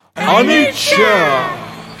Anicca!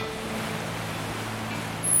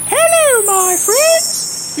 Hello, my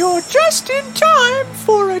friends. You're just in time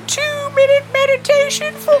for a 2-minute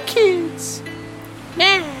meditation for kids.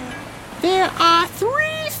 Now, there are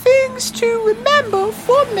 3 things to remember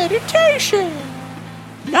for meditation.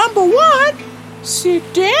 Number 1,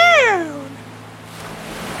 sit down.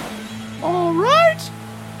 All right,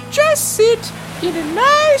 just sit in a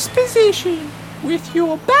nice position with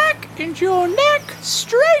your back and your neck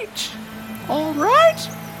straight. All right?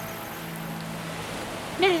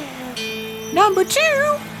 Now, number 2,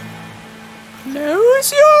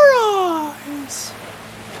 close your eyes.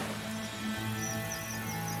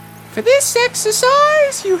 For this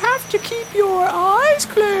exercise, you have to keep your eyes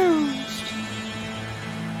closed.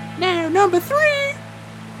 Now, number 3,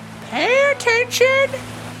 pay attention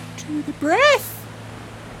to the breath.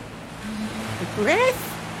 The breath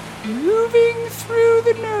moving through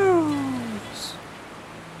the nose.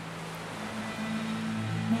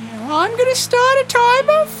 Now, I'm going to start a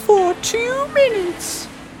timer for 2 minutes.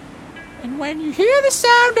 And when you hear the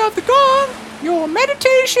sound of the gong, your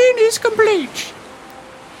meditation is complete.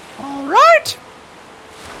 All right?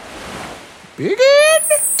 Begin!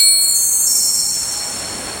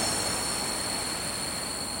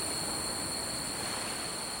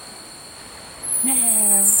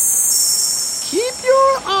 Now, keep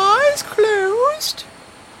your eyes closed.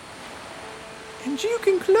 And you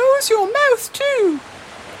can close your mouth too.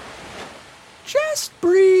 Just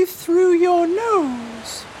breathe through your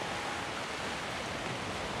nose.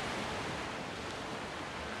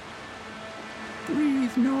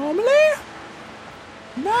 Breathe normally.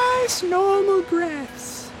 Nice normal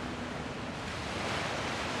breaths.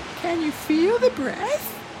 Can you feel the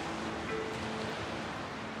breath?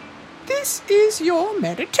 This is your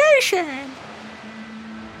meditation.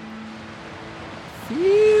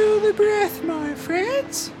 Feel the breath, my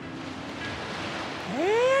friends.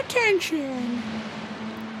 Pay attention.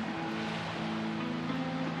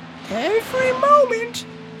 Every moment,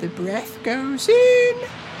 the breath goes in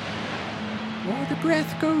or the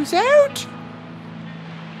breath goes out.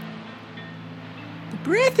 The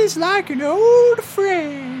breath is like an old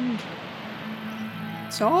friend.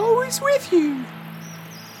 It's always with you.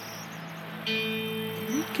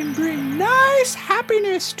 It can bring nice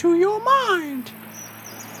happiness to your mind.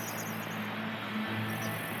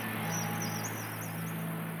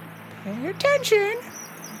 Pay attention.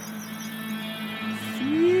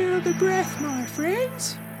 Feel the breath, my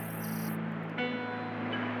friends.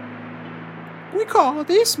 We call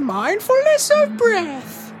this mindfulness of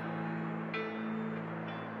breath.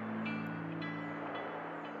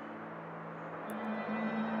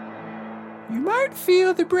 You might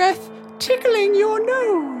feel the breath tickling your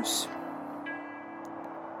nose.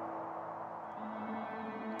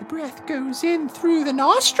 The breath goes in through the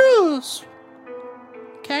nostrils.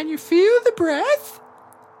 Can you feel the breath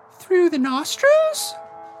through the nostrils?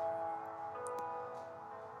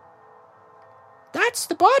 That's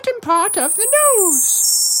the bottom part of the nose.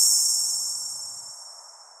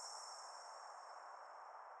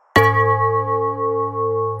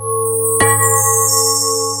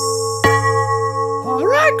 All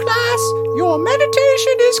right, class, your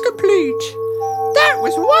meditation is complete. That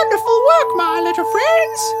was wonderful work, my little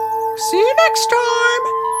friends. See you next time.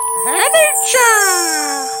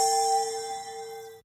 Anicca!